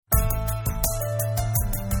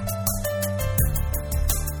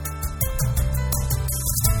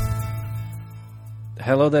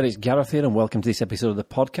Hello there, it's Gareth here and welcome to this episode of the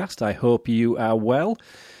podcast. I hope you are well.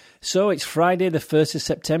 So it's Friday the 1st of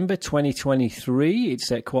September 2023.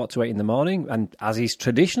 It's at 7:45 in the morning, and as is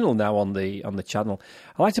traditional now on the channel,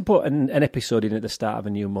 I like to put an episode in at the start of a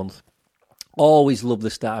new month. Always love the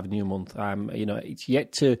start of a new month. I've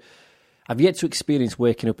yet to experience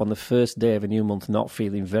waking up on the first day of a new month not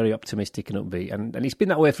feeling very optimistic and upbeat, and it's been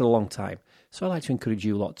that way for a long time. So I like to encourage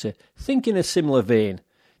you lot to think in a similar vein.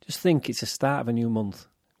 Just think it's the start of a new month.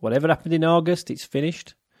 Whatever happened in August, it's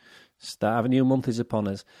finished. Start of a new month is upon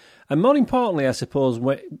us. And more importantly, I suppose,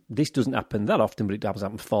 this doesn't happen that often, but it does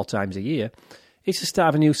happen 4 times a year. It's the start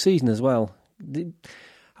of a new season as well.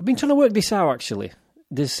 I've been trying to work this out, actually.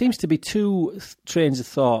 There seems to be 2 trains of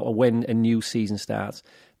thought of when a new season starts.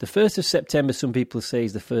 The 1st of September, some people say,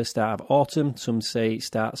 is the first start of autumn. Some say it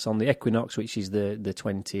starts on the equinox, which is the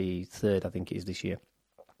 23rd, I think it is this year.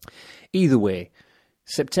 Either way,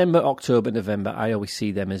 September, October, November, I always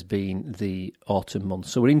see them as being the autumn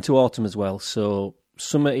months. So we're into autumn as well. So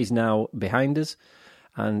summer is now behind us,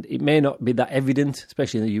 and it may not be that evident,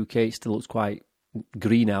 especially in the UK. It still looks quite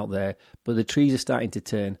green out there, but the trees are starting to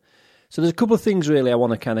turn. So there's a couple of things really I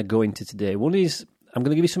want to kind of go into today. One is I'm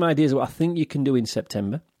going to give you some ideas of what I think you can do in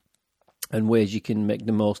September and ways you can make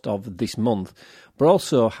the most of this month, but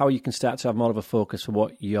also how you can start to have more of a focus for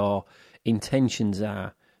what your intentions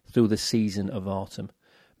are through the season of autumn.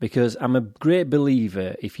 Because I'm a great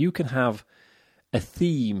believer, if you can have a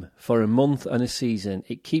theme for a month and a season,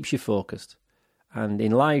 it keeps you focused. And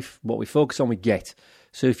in life, what we focus on, we get.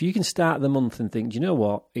 So if you can start the month and think, do you know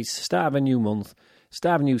what, it's the start of a new month,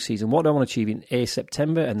 start of a new season, what do I want to achieve in A,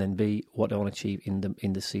 September, and then B, what do I want to achieve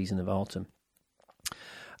in the season of autumn?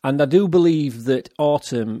 And I do believe that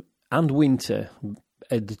autumn and winter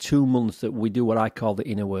are the 2 months that we do what I call the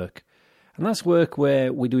inner work. And that's work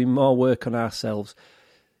where we're doing more work on ourselves.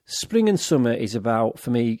 Spring and summer is about, for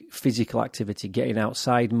me, physical activity, getting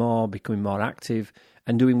outside more, becoming more active,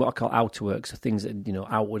 and doing what I call outer work, so things that,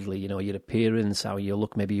 outwardly, your appearance, how you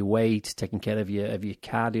look, maybe your weight, taking care of your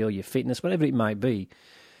cardio, your fitness, whatever it might be.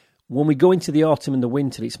 When we go into the autumn and the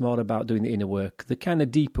winter, it's more about doing the inner work, the kind of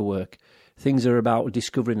deeper work. Things are about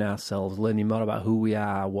discovering ourselves, learning more about who we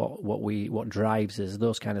are, what drives us,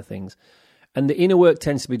 those kind of things. And the inner work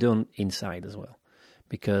tends to be done inside as well,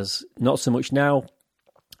 because not so much now.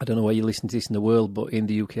 I don't know where you listen to this in the world, but in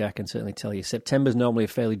the UK I can certainly tell you, September's normally a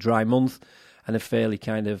fairly dry month and a fairly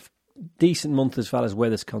kind of decent month as far as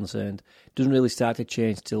weather's concerned. It doesn't really start to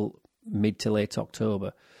change till mid to late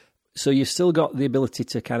October. So you've still got the ability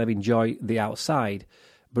to kind of enjoy the outside,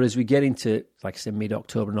 but as we get into, like I said,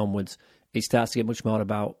 mid-October and onwards, it starts to get much more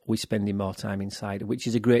about we spending more time inside, which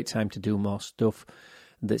is a great time to do more stuff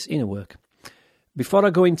that's inner work. Before I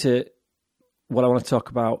go into what I want to talk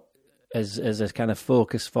about as a kind of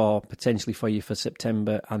focus potentially for you for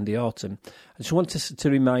September and the autumn, I just want to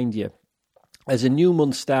remind you, as a new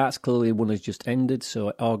month starts, clearly one has just ended,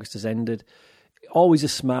 so August has ended. Always a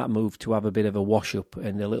smart move to have a bit of a wash up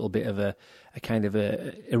and a little bit of a kind of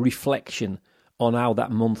a reflection on how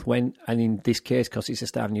that month went, and in this case, because it's the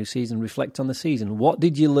start of a new season, reflect on the season. What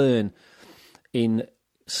did you learn in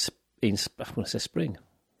I want to say spring?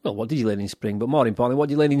 Well, what did you learn in spring? But more importantly, what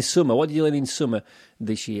did you learn in summer? What did you learn in summer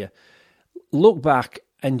this year? Look back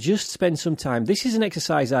and just spend some time. This is an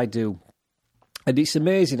exercise I do. And it's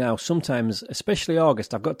amazing how sometimes, especially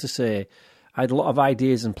August, I've got to say, I had a lot of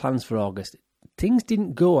ideas and plans for August. Things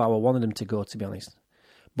didn't go how I wanted them to go, to be honest.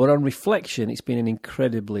 But on reflection, it's been an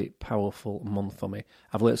incredibly powerful month for me.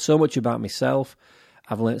 I've learned so much about myself.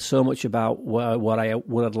 I've learned so much about what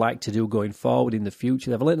I'd like to do going forward in the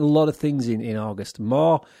future. I've learned a lot of things in August,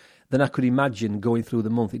 more than I could imagine going through the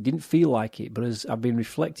month. It didn't feel like it, but as I've been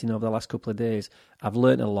reflecting over the last couple of days, I've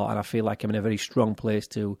learned a lot, and I feel like I'm in a very strong place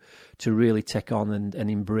to really take on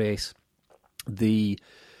and embrace the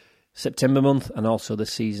September month and also the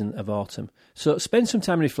season of autumn. So spend some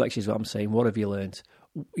time in reflection is what I'm saying. What have you learned?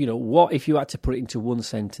 What, if you had to put it into one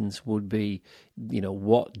sentence, would be,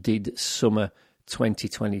 what did summer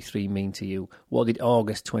 2023 mean to you? What did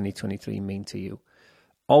August 2023 mean to you?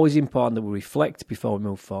 Always important that we reflect before we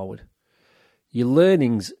move forward. Your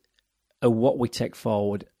learnings are what we take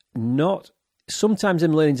forward. Sometimes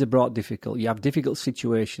them learnings are brought difficult. You have difficult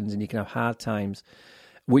situations and you can have hard times,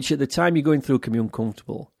 which at the time you're going through can be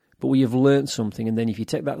uncomfortable. But we have learned something, and then if you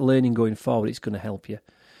take that learning going forward, it's going to help you.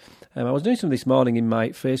 I was doing something this morning in my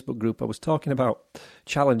Facebook group. I was talking about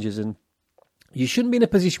challenges, and you shouldn't be in a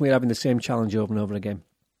position where you're having the same challenge over and over again.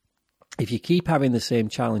 If you keep having the same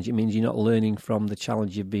challenge, it means you're not learning from the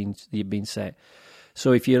challenge you've been set.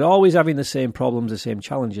 So if you're always having the same problems, the same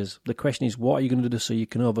challenges, the question is, what are you going to do so you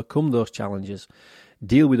can overcome those challenges,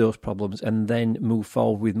 deal with those problems, and then move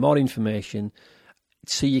forward with more information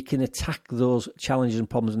so you can attack those challenges and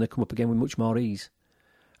problems when they come up again with much more ease.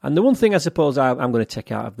 And the one thing I suppose I'm going to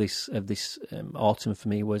take out of this autumn for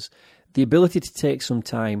me was the ability to take some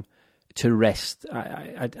time to rest.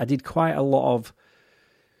 I did quite a lot of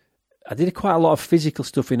physical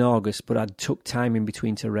stuff in August, but I took time in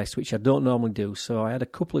between to rest, which I don't normally do. So I had a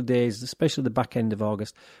couple of days, especially the back end of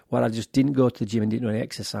August, where I just didn't go to the gym and didn't do any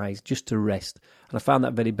exercise, just to rest. And I found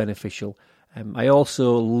that very beneficial. I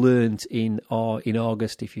also learned in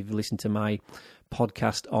August, if you've listened to my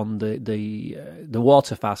podcast on the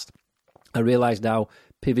water fast, I realised how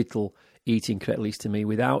pivotal eating correctly is to me.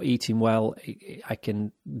 Without eating well, I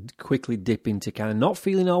can quickly dip into kind of not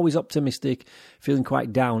feeling always optimistic, feeling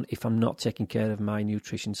quite down if I'm not taking care of my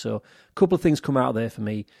nutrition. So a couple of things come out there for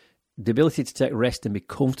me: the ability to take rest and be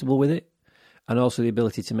comfortable with it, and also the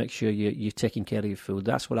ability to make sure you're taking care of your food.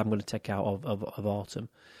 That's what I'm going to take out of autumn.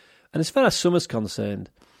 And as far as summer's concerned,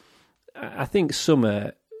 I think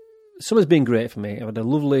summer's been great for me. I've had a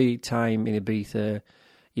lovely time in Ibiza.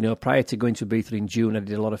 You know, prior to going to Ibiza in June, I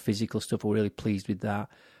did a lot of physical stuff. I'm really pleased with that.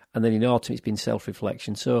 And then in autumn, it's been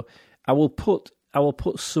self-reflection. So I will put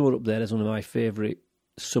summer up there as one of my favourite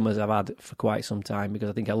summers I've had for quite some time, because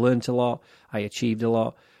I think I learnt a lot, I achieved a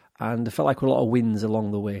lot, and I felt like a lot of wins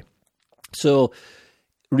along the way. So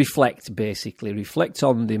reflect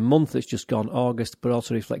on the month that's just gone, August, but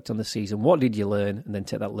also reflect on the season. What did you learn? And then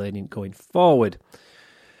take that learning going forward.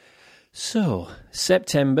 So,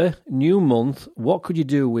 September, new month, what could you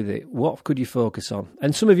do with it? What could you focus on?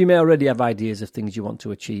 And some of you may already have ideas of things you want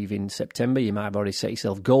to achieve in September. You might have already set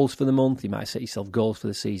yourself goals for the month. You might set yourself goals for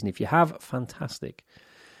the season. If you have, fantastic.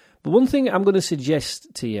 But one thing I'm going to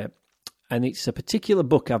suggest to you, and it's a particular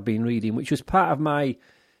book I've been reading, which was part of my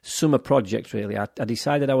summer project, really. I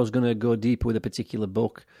decided I was going to go deeper with a particular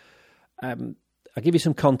book. I'll give you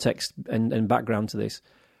some context and background to this.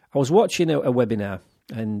 I was watching a webinar,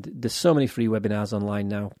 and there's so many free webinars online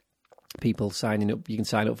now. People signing up, you can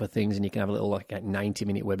sign up for things and you can have a little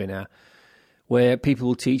 90-minute webinar where people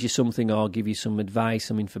will teach you something or give you some advice,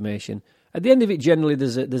 some information. At the end of it, generally,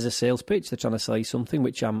 there's a sales pitch. They're trying to sell you something,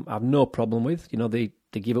 which I have no problem with. You know, they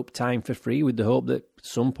give up time for free with the hope that at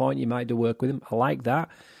some point you might do work with them. I like that.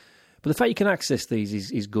 But the fact you can access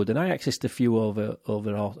these is good. And I accessed a few over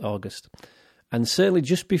August. And certainly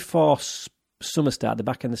just before summer start, the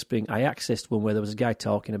back end of spring, I accessed one where there was a guy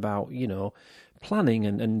talking about, you know, planning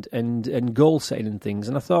and goal setting and things.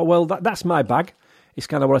 And I thought, well, that's my bag. It's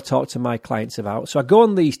kind of what I talk to my clients about. So I go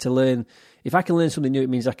on these to learn. If I can learn something new, it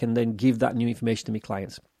means I can then give that new information to my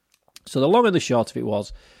clients. So the long and the short of it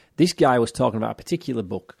was, this guy was talking about a particular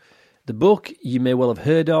book. The book you may well have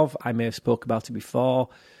heard of. I may have spoke about it before.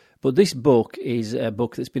 But this book is a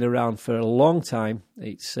book that's been around for a long time.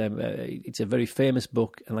 It's a very famous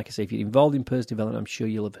book. And like I say, if you're involved in personal development, I'm sure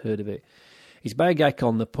you'll have heard of it. It's by a guy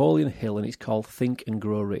called Napoleon Hill, and it's called Think and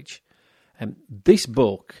Grow Rich. This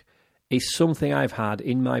book is something I've had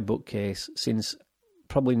in my bookcase since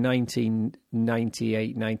probably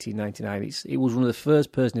 1998, 1999. It was one of the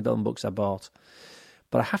first personal development books I bought.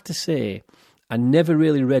 But I have to say, I never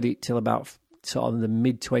really read it till about sort of the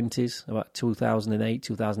mid-20s, about 2008,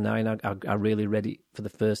 2009, I really read it for the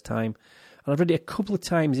first time. And I've read it a couple of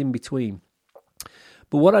times in between.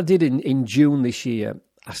 But what I did in June this year,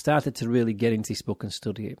 I started to really get into this book and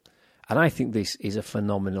study it. And I think this is a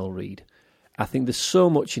phenomenal read. I think there's so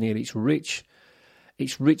much in here. It's rich.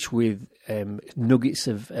 It's rich with nuggets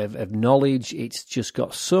of knowledge. It's just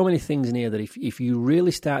got so many things in here that if you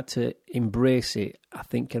really start to embrace it, I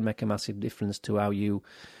think can make a massive difference to how you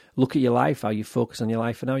look at your life, how you focus on your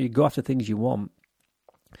life, and how you go after things you want.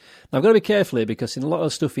 Now, I've got to be careful here, because in a lot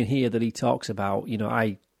of stuff in here that he talks about, you know,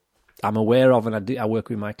 I'm aware of, and I work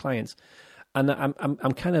with my clients, and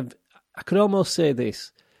I'm kind of, I could almost say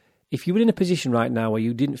this: if you were in a position right now where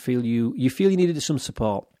you didn't feel you needed some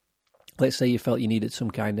support, let's say you felt you needed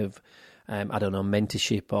some kind of,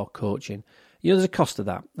 mentorship or coaching, you know, there's a cost to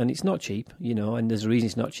that, and it's not cheap, you know, and there's a reason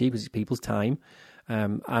it's not cheap, because it's people's time,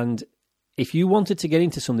 and if you wanted to get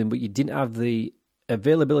into something but you didn't have the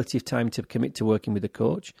availability of time to commit to working with a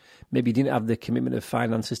coach, maybe you didn't have the commitment of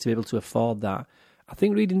finances to be able to afford that, I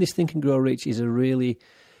think reading this Think and Grow Rich is a really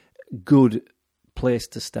good place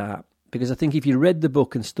to start. Because I think if you read the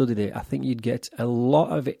book and studied it, I think you'd get a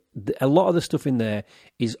lot of it. A lot of the stuff in there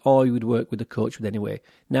is all you would work with a coach with anyway.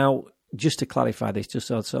 Now, just to clarify this, just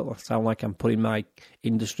so it doesn't sound like I'm putting my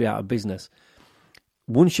industry out of business,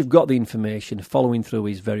 once you've got the information, following through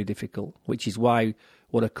is very difficult, which is why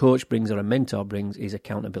what a coach brings or a mentor brings is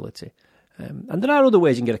accountability. And there are other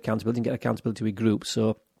ways you can get accountability. You can get accountability with groups.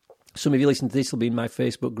 So some of you listening to this will be in my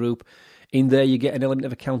Facebook group. In there, you get an element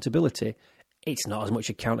of accountability. It's not as much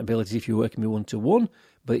accountability if you're working with one-to-one,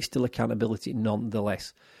 but it's still accountability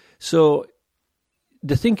nonetheless. So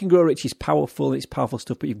the Think and Grow Rich is powerful. It's powerful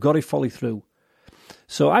stuff, but you've got to follow through.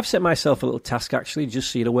 So I've set myself a little task, actually,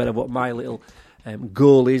 just so you're aware of what my little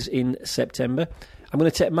goal is in September. I'm going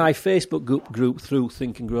to take my Facebook group through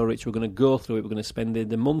Think and Grow Rich. We're going to go through it. We're going to spend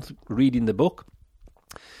the month reading the book.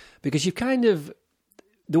 Because you've kind of...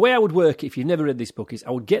 The way I would work it, if you've never read this book, is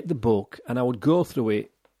I would get the book and I would go through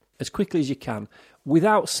it as quickly as you can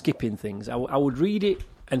without skipping things. I would read it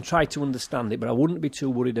and try to understand it, but I wouldn't be too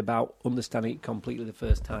worried about understanding it completely the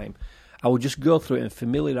first time. I would just go through it and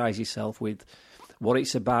familiarise yourself with what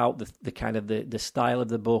it's about, the kind of the style of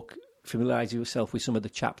the book, familiarise yourself with some of the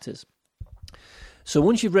chapters. So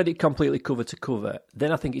once you've read it completely cover to cover,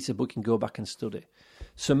 then I think it's a book you can go back and study.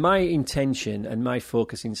 So my intention and my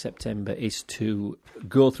focus in September is to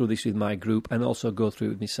go through this with my group and also go through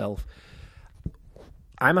it with myself.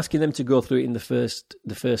 I'm asking them to go through it in the first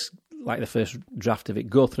draft of it,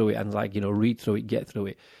 go through it and read through it, get through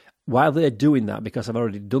it. While they're doing that, because I've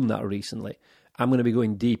already done that recently, I'm going to be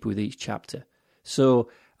going deep with each chapter. So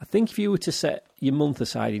I think if you were to set your month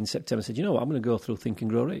aside in September and said, you know what, I'm going to go through Think and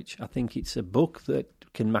Grow Rich. I think it's a book that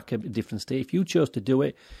can make a difference to you. If you chose to do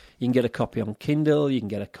it, you can get a copy on Kindle, you can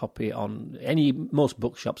get a copy on most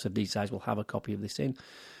bookshops of these size will have a copy of this in.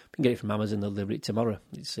 You can get it from Amazon, they'll deliver it tomorrow.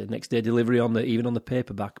 It's a next day delivery even on the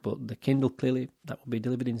paperback, but the Kindle, clearly, that will be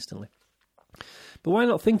delivered instantly. But why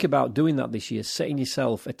not think about doing that this year, setting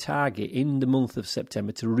yourself a target in the month of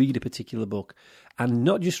September to read a particular book, and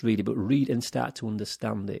not just read it, but read and start to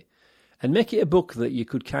understand it. And make it a book that you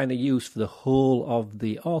could kind of use for the whole of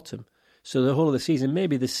the autumn. So the whole of the season,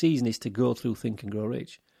 maybe the season is to go through Think and Grow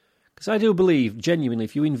Rich. Because I do believe, genuinely,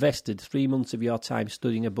 if you invested 3 months of your time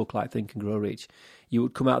studying a book like Think and Grow Rich, you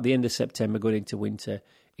would come out at the end of September going into winter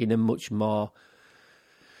in a much more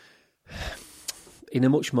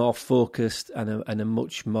focused and a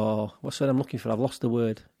much more, what's the word I'm looking for? I've lost the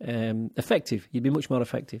word. Effective. You'd be much more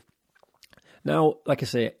effective. Now, like I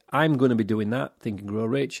say, I'm going to be doing that, Think and Grow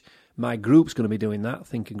Rich. My group's going to be doing that,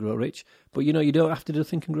 Think and Grow Rich. But, you don't have to do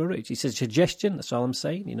Think and Grow Rich. It's a suggestion, that's all I'm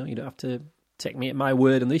saying. You don't have to take me at my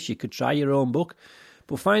word on this. You could try your own book.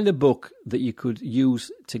 But find a book that you could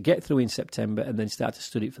use to get through in September and then start to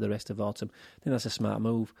study it for the rest of autumn. I think that's a smart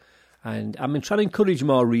move. And I'm trying to encourage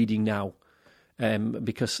more reading now.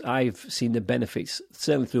 Because I've seen the benefits,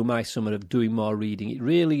 certainly through my summer, of doing more reading. It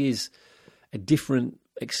really is a different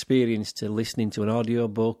experience to listening to an audio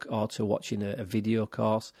book or to watching a video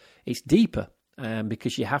course. It's deeper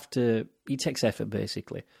because it takes effort,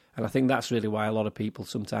 basically. And I think that's really why a lot of people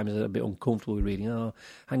sometimes are a bit uncomfortable with reading. Oh,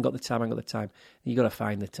 I haven't got the time. You've got to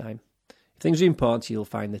find the time. If things are important, you'll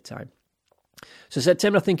find the time. So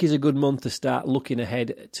September, I think, is a good month to start looking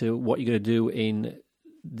ahead to what you're going to do in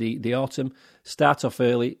the autumn. Start off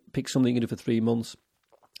early, pick something you can do for 3 months,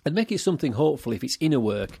 and make it something, hopefully, if it's inner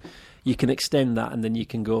work, you can extend that and then you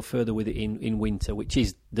can go further with it in winter, which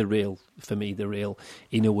is the real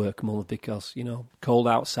inner work month because, cold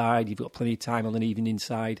outside, you've got plenty of time on an evening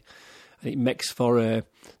inside, and it makes for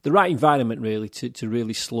the right environment, really, to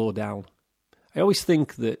really slow down. I always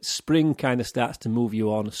think that spring kind of starts to move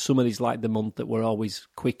you on. Summer is like the month that we're always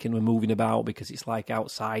quick and we're moving about because it's like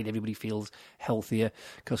outside. Everybody feels healthier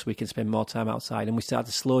because we can spend more time outside. And we start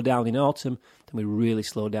to slow down in autumn, then we really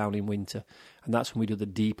slow down in winter. And that's when we do the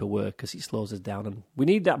deeper work because it slows us down. And we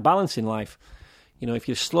need that balance in life. If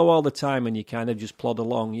you're slow all the time and you kind of just plod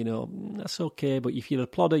along, that's okay. But if you're a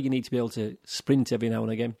plodder, you need to be able to sprint every now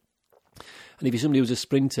and again. And if you're somebody who's a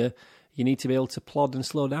sprinter, you need to be able to plod and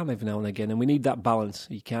slow down every now and again, and we need that balance.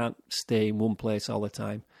 You can't stay in one place all the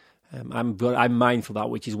time. I'm mindful of that,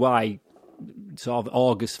 which is why sort of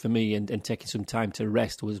August for me and taking some time to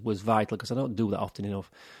rest was vital, because I don't do that often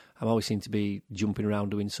enough. I always seem to be jumping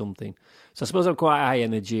around doing something. So I suppose I'm quite high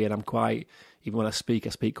energy, and I'm quite, even when I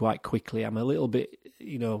speak quite quickly. I'm a little bit,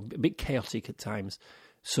 a bit chaotic at times.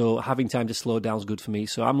 So having time to slow down is good for me.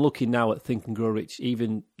 So I'm looking now at Think and Grow Rich.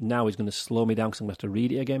 Even now is going to slow me down because I'm going to have to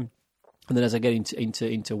read it again. And then as I get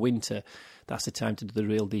into winter, that's the time to do the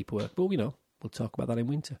real deep work. But, we'll talk about that in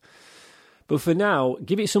winter. But for now,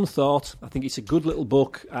 give it some thought. I think it's a good little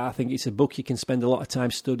book. I think it's a book you can spend a lot of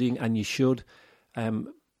time studying, and you should.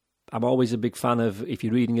 I'm always a big fan of, if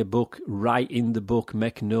you're reading a book, write in the book,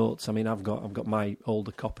 make notes. I mean, I've got my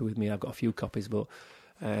older copy with me. I've got a few copies, but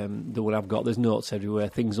the one I've got, there's notes everywhere,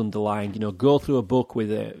 things underlined. Go through a book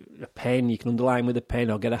with a pen. You can underline with a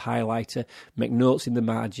pen or get a highlighter, make notes in the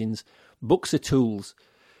margins. Books are tools,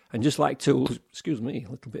 and just like tools, excuse me,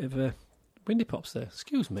 a little bit of a Windy Pops there.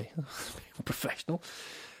 Excuse me. Professional.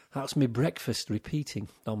 That's me breakfast repeating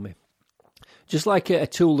on me. Just like a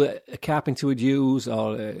tool that a carpenter would use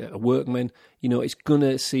or a workman, it's going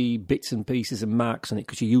to see bits and pieces and marks on it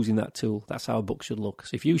because you're using that tool. That's how a book should look.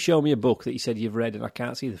 So if you show me a book that you said you've read and I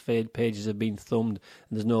can't see the pages have been thumbed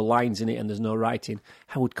and there's no lines in it and there's no writing,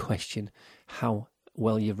 I would question how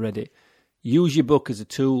well you've read it. Use your book as a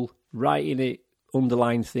tool, write in it,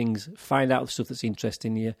 underline things, find out the stuff that's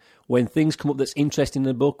interesting you. When things come up that's interesting in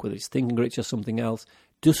the book, whether it's thinking rich or something else,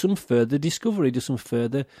 do some further discovery, do some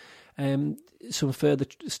further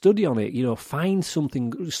study on it. Find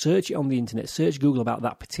something, search it on the internet, search Google about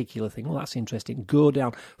that particular thing. Well, that's interesting. Go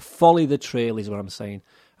down, follow the trail is what I'm saying.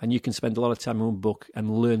 And you can spend a lot of time on one book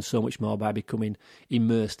and learn so much more by becoming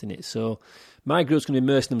immersed in it. So my group's going to be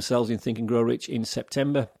immersing themselves in Think and Grow Rich in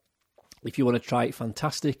September. If you want to try it,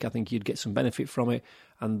 fantastic. I think you'd get some benefit from it.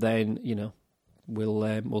 And then,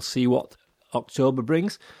 we'll see what October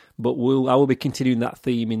brings. But I will be continuing that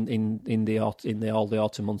theme in the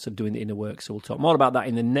autumn months of doing the inner work. So we'll talk more about that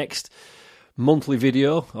in the next monthly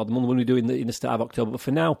video, or the one we'll be doing in the start of October. But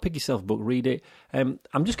for now, pick yourself a book, read it. I'm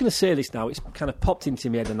just going to say this now. It's kind of popped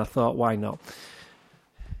into my head, and I thought, why not?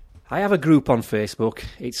 I have a group on Facebook.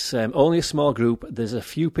 It's only a small group. There's a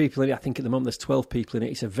few people in it. I think at the moment there's 12 people in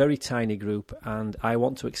it. It's a very tiny group, and I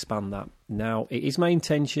want to expand that. Now, it is my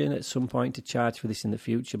intention at some point to charge for this in the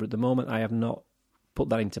future, but at the moment I have not put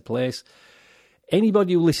that into place.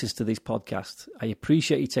 Anybody who listens to this podcast, I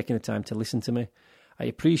appreciate you taking the time to listen to me. I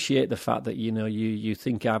appreciate the fact that you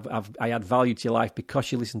think I add value to your life because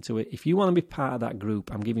you listen to it. If you want to be part of that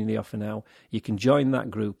group, I'm giving you the offer now. You can join that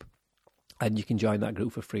group. And you can join that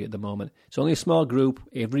group for free at the moment. It's only a small group.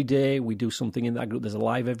 Every day we do something in that group. There's a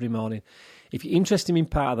live every morning. If you're interested in being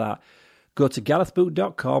part of that, go to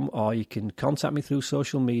garethboot.com or you can contact me through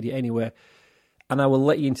social media anywhere, and I will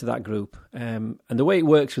let you into that group. And the way it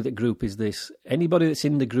works with the group is this. Anybody that's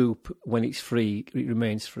in the group, when it's free, it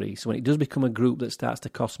remains free. So when it does become a group that starts to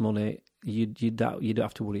cost money, you don't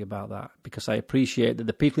have to worry about that, because I appreciate that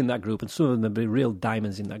the people in that group, and some of them have been real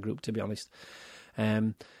diamonds in that group, to be honest,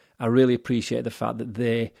 I really appreciate the fact that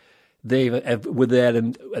they were there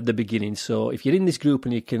at the beginning. So if you're in this group,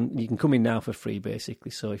 and you can come in now for free,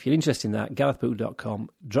 basically. So if you're interested in that, garethboot.com,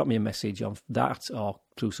 drop me a message on that or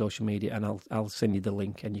through social media, and I'll send you the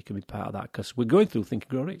link, and you can be part of that, because we're going through Think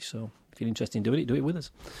and Grow Rich. So if you're interested in doing it, do it with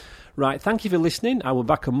us. Right, thank you for listening. I will be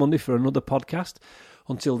back on Monday for another podcast.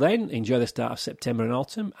 Until then, enjoy the start of September and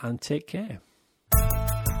autumn, and take care.